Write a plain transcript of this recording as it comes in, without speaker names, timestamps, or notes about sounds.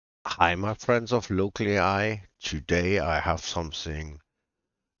Hi, my friends of Local AI. Today I have something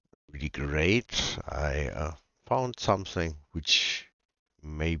really great. I found something which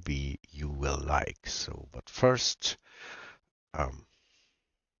maybe you will like. So, but first, um,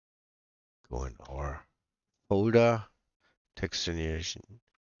 go in our folder, text generation,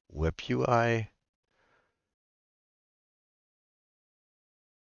 web UI,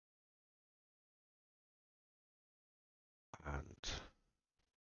 and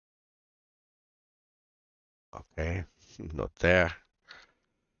okay, not there.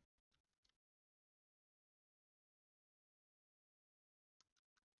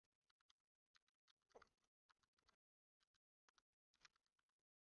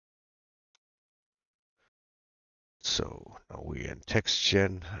 So now we're in text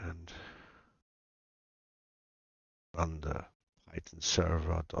gen and run the Python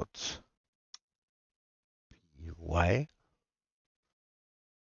server.py.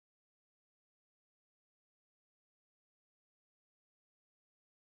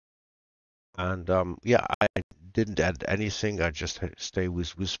 And yeah, I didn't add anything. I just stay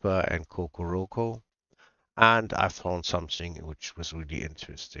with Whisper and Kokoroko. And I found something which was really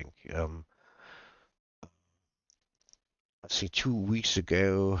interesting. I see 2 weeks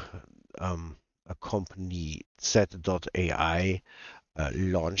ago, a company z.ai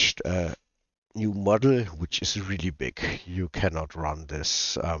launched a new model which is really big. You cannot run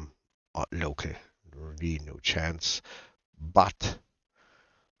this local, really no chance. But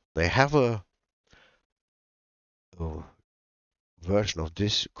they have a version of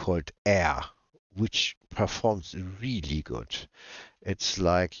this called Air, which performs really good. It's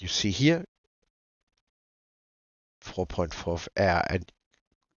like you see here, 4.5 Air, and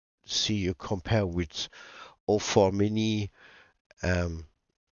see you compare with O4 Mini, um,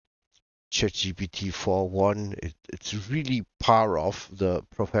 ChatGPT 4.1. It's really par of the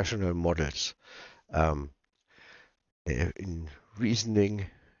professional models um, in reasoning,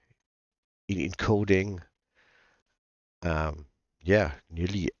 in encoding. Um, yeah,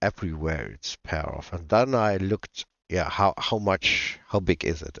 nearly everywhere it's pair off. And then I looked, yeah, how big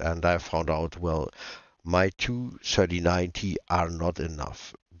is it? And I found out, well, my two 3090 are not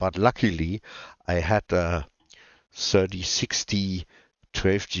enough. But luckily, I had a 3060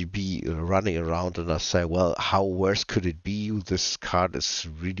 12 GB running around, and I say, well, how worse could it be? This card is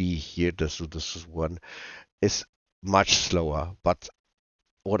really here. This is one is much slower. But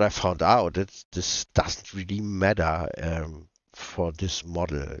what I found out is this doesn't really matter for this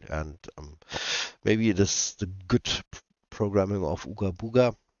model, and maybe it is the good programming of Uga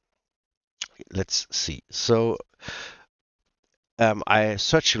Booga. Let's see. So I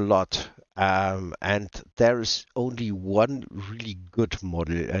search a lot, and there is only one really good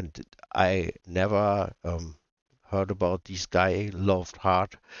model, and I never heard about this guy, Loved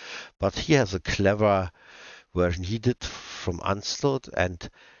Hard, but he has a clever version. He did from Unstalled and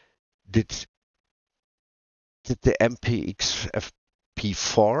did the MPX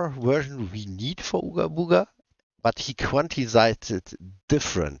FP4 version we need for Uga Booga, but he quantized it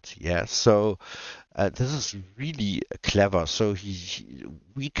different. Yeah, so this is really clever. So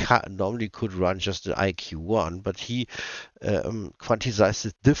we normally could run just the IQ1, but he quantized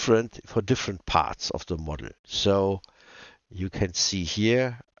it different for different parts of the model. So you can see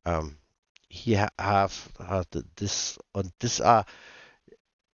here, he have this on this are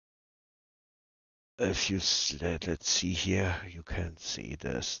if you let's see here, you can see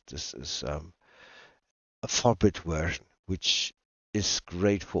this. This is a 4-bit version, which is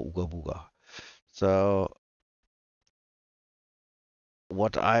great for Uga Booga. So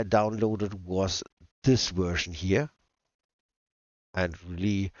what I downloaded was this version here, and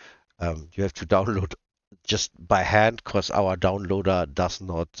really you have to download just by hand because our downloader does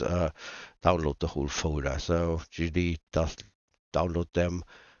not download the whole folder. So really does download them,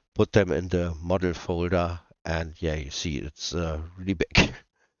 put them in the model folder, and yeah, you see it's really big.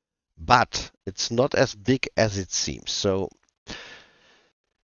 But it's not as big as it seems. So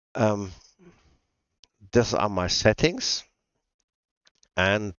um, these are my settings,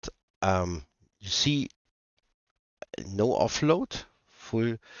 and you see no offload,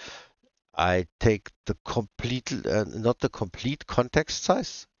 full. I take the complete, not the complete context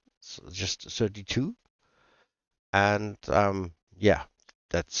size, so just 32, and yeah,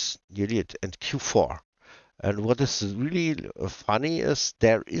 that's nearly it. And Q4. And what is really funny is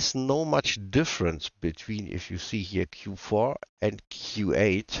there is no much difference between, if you see here, Q4 and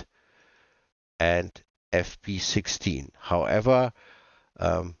Q8 and FP16. However,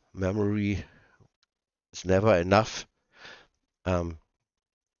 memory is never enough. Um,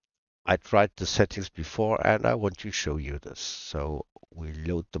 I tried the settings before and I want to show you this. So we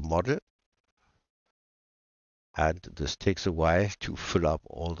load the model, and this takes a while to fill up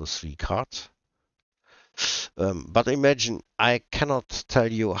all the 3 cards. But imagine, I cannot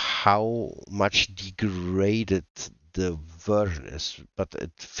tell you how much degraded the version is, but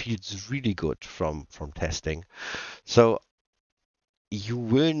it feels really good from testing. So you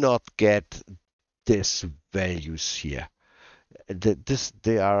will not get these values here.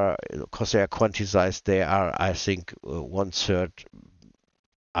 They are, because they are quantized, they are, I think, 1/3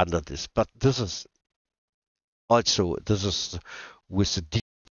 under this. But this is with the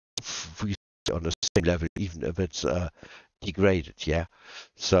on the same level, even if it's degraded. Yeah.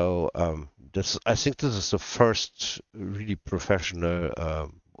 So this, I think, this is the first really professional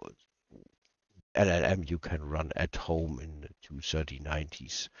LLM you can run at home in the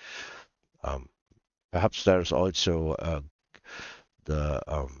 23090s. Perhaps there's also the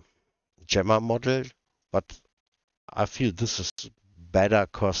Gemma model, but I feel this is better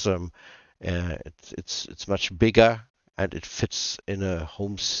because it's much bigger and it fits in a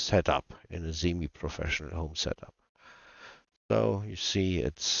home setup, in a semi-professional home setup. So you see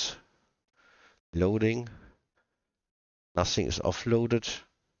it's loading, nothing is offloaded,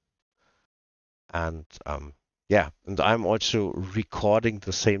 and yeah, and I'm also recording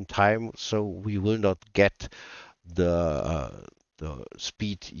the same time, so we will not get the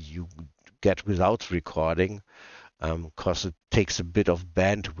speed you get without recording, because it takes a bit of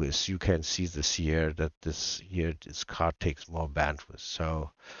bandwidth. You can see this here, that this card takes more bandwidth.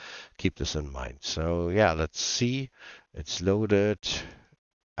 So keep this in mind. So yeah, let's see. It's loaded,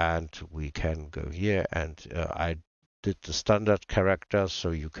 and we can go here, and I did the standard characters, so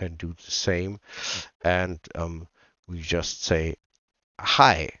you can do the same. And we just say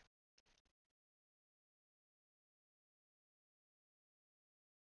hi.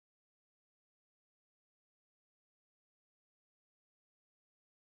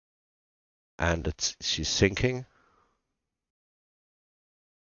 And she's thinking.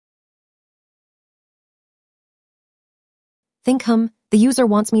 The user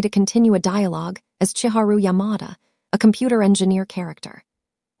wants me to continue a dialogue as Chiharu Yamada, a computer engineer character.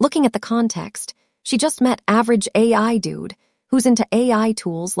 Looking at the context, she just met average AI dude who's into AI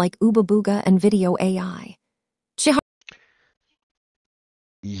tools like Ubabuga and video AI.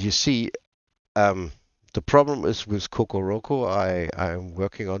 You see, the problem is with Kokoroko, I'm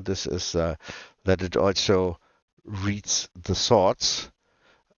working on this, is that it also reads the thoughts.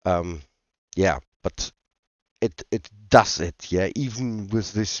 Yeah, but it does it, yeah. Even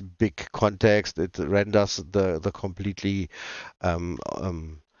with this big context, it renders the completely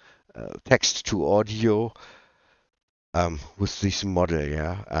text to audio with this model,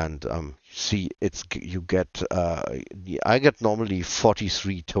 yeah. And see, you get I get normally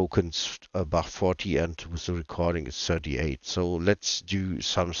 43 tokens above 40, and with the recording it's 38. So let's do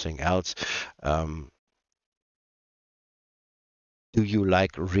something else. Do you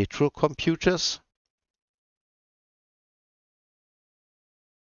like retro computers?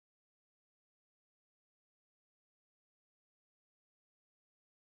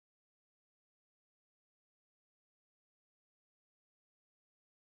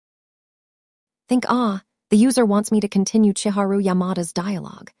 The user wants me to continue Chiharu Yamada's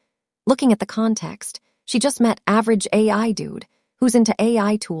dialogue. Looking at the context, she just met average AI dude who's into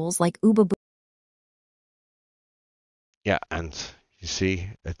AI tools like Ubabuga. Yeah, and you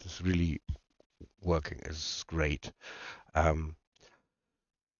see, it is really working. It's great.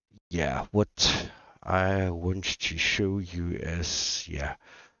 Yeah, what I want to show you is, yeah,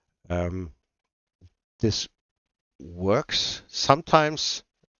 this works. Sometimes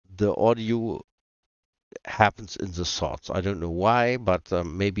the audio happens in the thoughts. I don't know why, but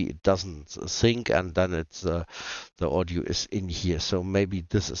maybe it doesn't sync, and then it's the audio is in here. So maybe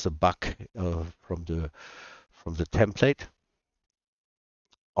this is a bug from the template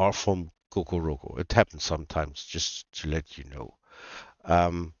or from Kokoroko. It happens sometimes, just to let you know.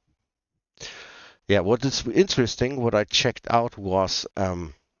 Yeah, what is interesting, what I checked out was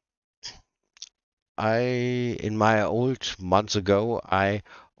in my old months ago, I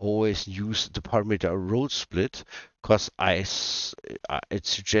always used the parameter roll split because it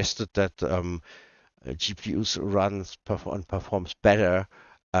suggested that GPUs performs better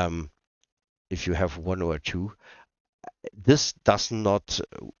if you have one or two. This does not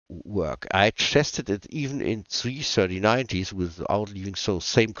work. I tested it even in 33090s without leaving, so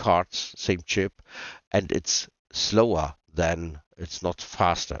same cards, same chip, and it's slower than, it's not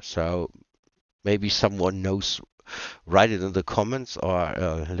faster. So maybe someone knows, write it in the comments,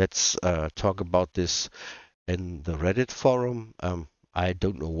 or let's talk about this in the Reddit forum. I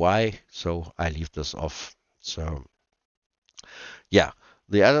don't know why, so I leave this off. So Yeah,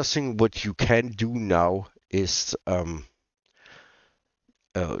 the other thing what you can do now is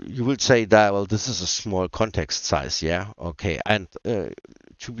you will say that, well, this is a small context size, yeah, okay, and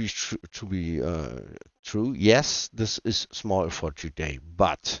to be true, yes, this is small for today,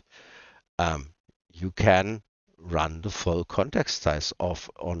 but um, you can run the full context size of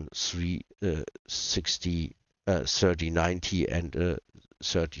on 360, 3090 and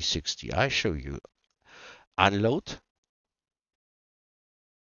 3060. I show you. Unload.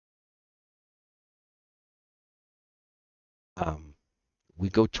 Um, we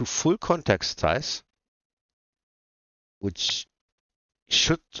go to full context size, which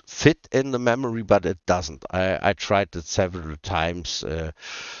should fit in the memory, but it doesn't. I tried it several times.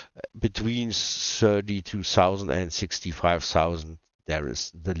 Between 32,000 and 65,000, there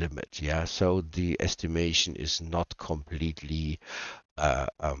is the limit. Yeah, so the estimation is not completely uh,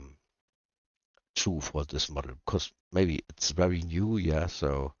 um, true for this model because maybe it's very new. Yeah,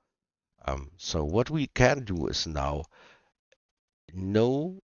 so what we can do is now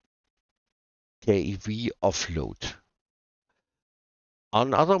no KV offload.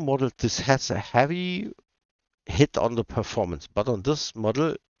 On other models, this has a heavy hit on the performance, but on this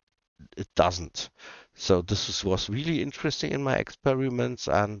model, it doesn't. So was really interesting in my experiments,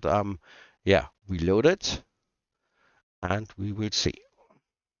 and yeah, we load it, and we will see.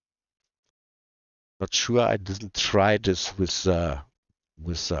 Not sure. I didn't try this with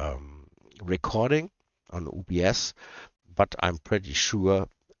recording on OBS, but I'm pretty sure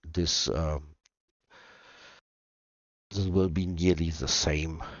this this will be nearly the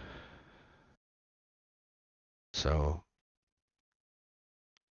same. So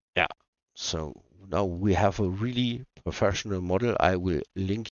yeah, so now we have a really professional model. I will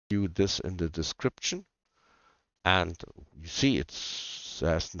link you this in the description, and you see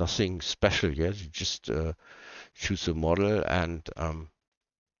there's nothing special yet. You just choose a model and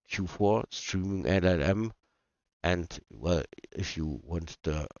Q4 streaming LLM, and well, if you want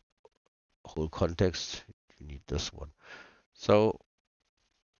the whole context, you need this one. So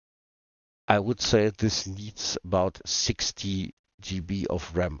I would say this needs about 60 GB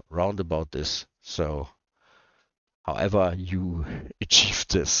of RAM, round about this. So however you achieve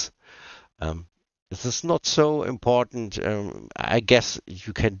this. Um, this is not so important. I guess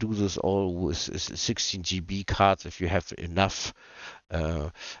you can do this all with 16 GB cards if you have enough.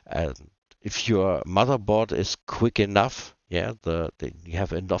 And if your motherboard is quick enough, yeah, you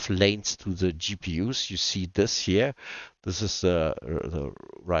have enough lanes to the GPUs. You see this here. This is the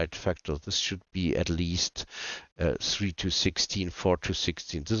right factor. This should be at least 3 to 16, 4 to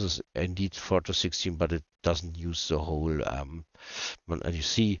 16. This is indeed 4 to 16, but it doesn't use the whole. And you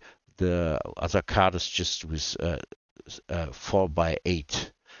see the other card is just with 4 by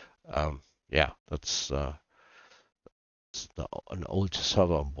 8. Yeah, that's an old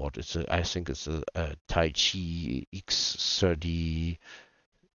server board. I think it's a Taichi X30399.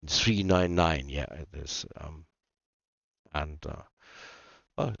 Yeah, it is. And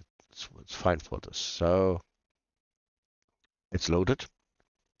well, it's fine for this. So it's loaded,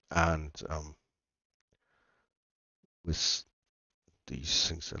 and with these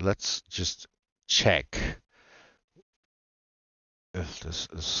things, let's just check if this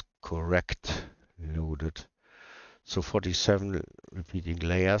is correct loaded. So 47 repeating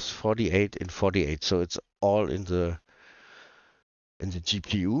layers, 48 in 48. So it's all in the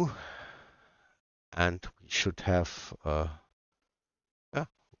GPU, and we should have yeah,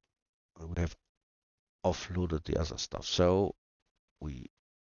 we have offloaded the other stuff. So we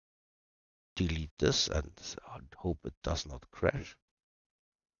delete this and hope it does not crash.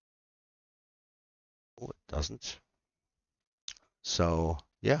 Oh, it doesn't. So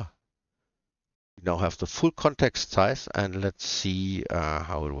yeah, we now have the full context size, and let's see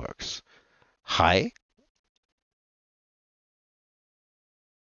how it works. Hi.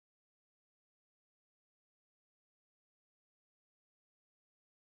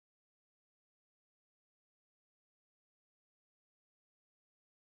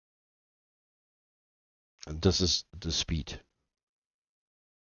 And this is the speed.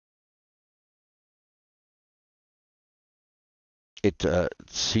 It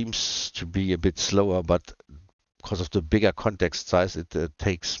seems to be a bit slower, but because of the bigger context size, it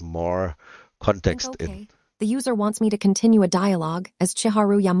takes more context in. Okay. The user wants me to continue a dialogue as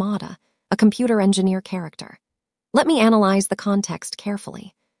Chiharu Yamada, a computer engineer character. Let me analyze the context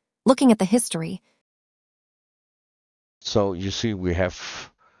carefully. Looking at the history. So you see, we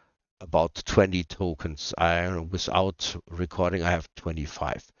have about 20 tokens. Without recording, I have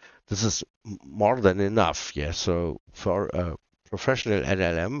 25. This is more than enough. Yeah. So for a professional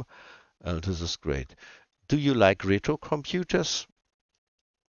LLM, this is great. Do you like retro computers?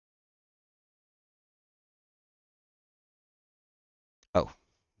 Oh,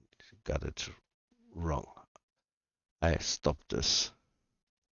 got it wrong. I stopped this.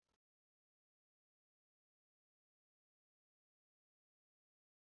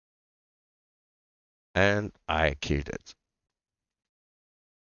 And I killed it.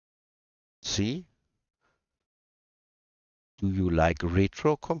 See? Do you like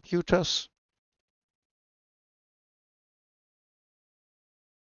retro computers?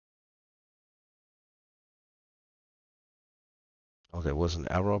 Oh, there was an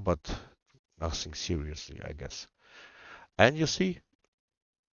error, but nothing seriously, I guess. And you see,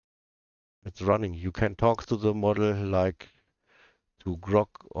 it's running. You can talk to the model like to Grok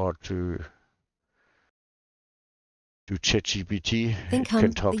or to ChatGPT. It can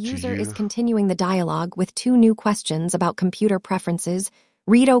The talk to user is you. continuing the dialogue with two new questions about computer preferences,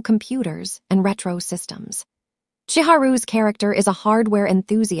 Rito computers, and retro systems. Chiharu's character is a hardware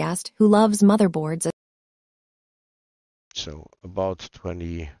enthusiast who loves motherboards. So about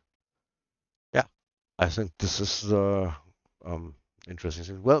 20. Yeah, I think this is the interesting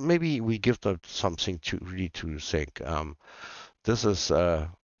thing. Well, maybe we give them something to really to think. This is uh,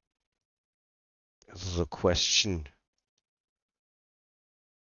 this is a question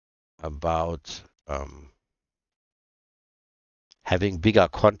about having bigger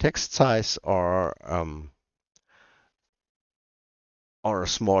context size or a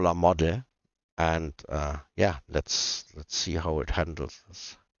smaller model. And yeah, let's see how it handles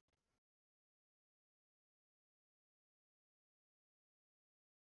this.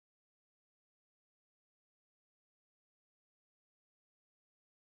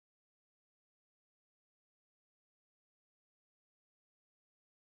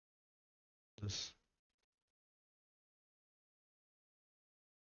 This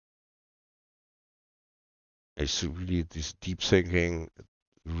is really this deep thinking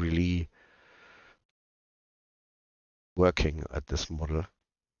really working at this model.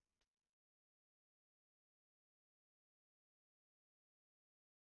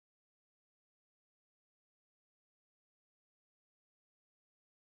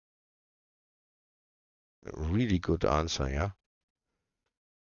 Really good answer, yeah.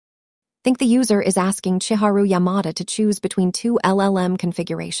 Think the user is asking Chiharu Yamada to choose between two LLM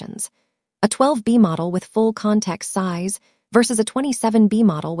configurations, a 12B model with full context size versus a 27B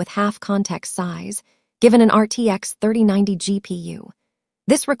model with half context size, given an RTX 3090 GPU.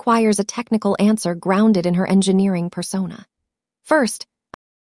 This requires a technical answer grounded in her engineering persona. First,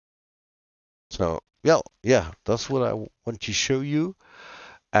 So yeah, that's what I want to show you.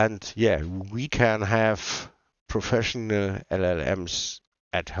 And yeah, we can have professional LLMs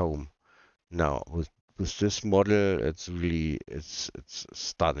at home now with this model. It's really it's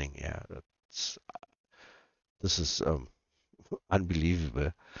stunning. Yeah, this is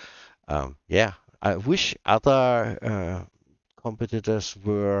unbelievable. Yeah, I wish other competitors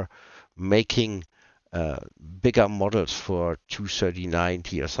were making bigger models for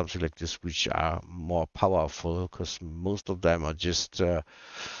 23090 or something like this, which are more powerful, because most of them are just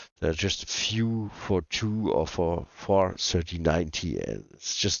they're just few for 2 or for 3090.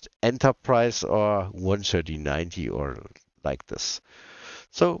 It's just enterprise or 13090 or like this.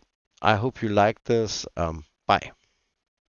 So I hope you like this. Bye.